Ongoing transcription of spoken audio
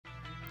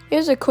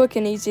Here's a quick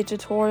and easy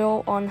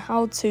tutorial on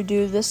how to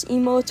do this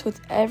emote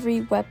with every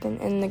weapon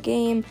in the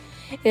game.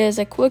 It is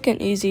a quick and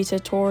easy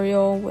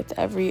tutorial with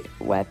every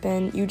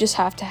weapon. You just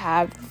have to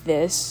have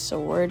this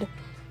sword,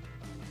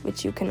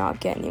 which you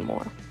cannot get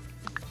anymore.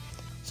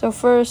 So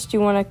first, you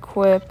want to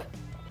equip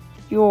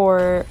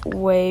your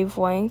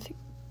Wavelight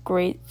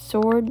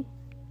Greatblade,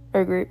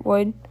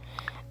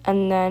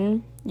 and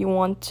then you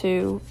want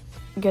to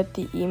get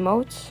the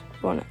emote.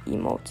 You want to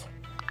emote.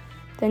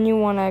 Then you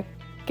want to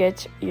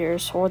get your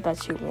sword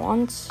that you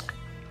want.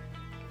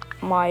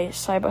 My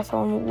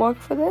Cyberthorn will work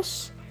for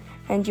this,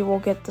 and you will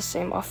get the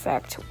same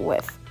effect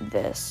with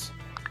this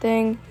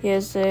thing.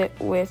 Here's it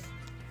with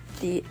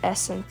the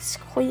Essence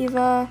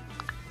Cleaver,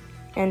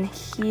 and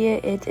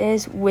here it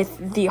is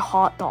with the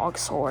hot dog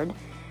sword.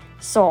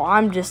 So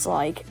I'm just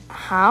like,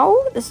 how?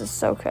 This is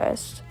so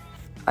cursed.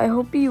 I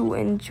hope you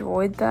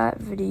enjoyed that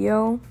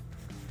video.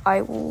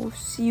 I will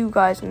see you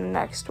guys in the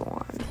next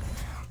one.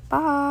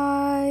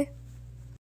 Bye.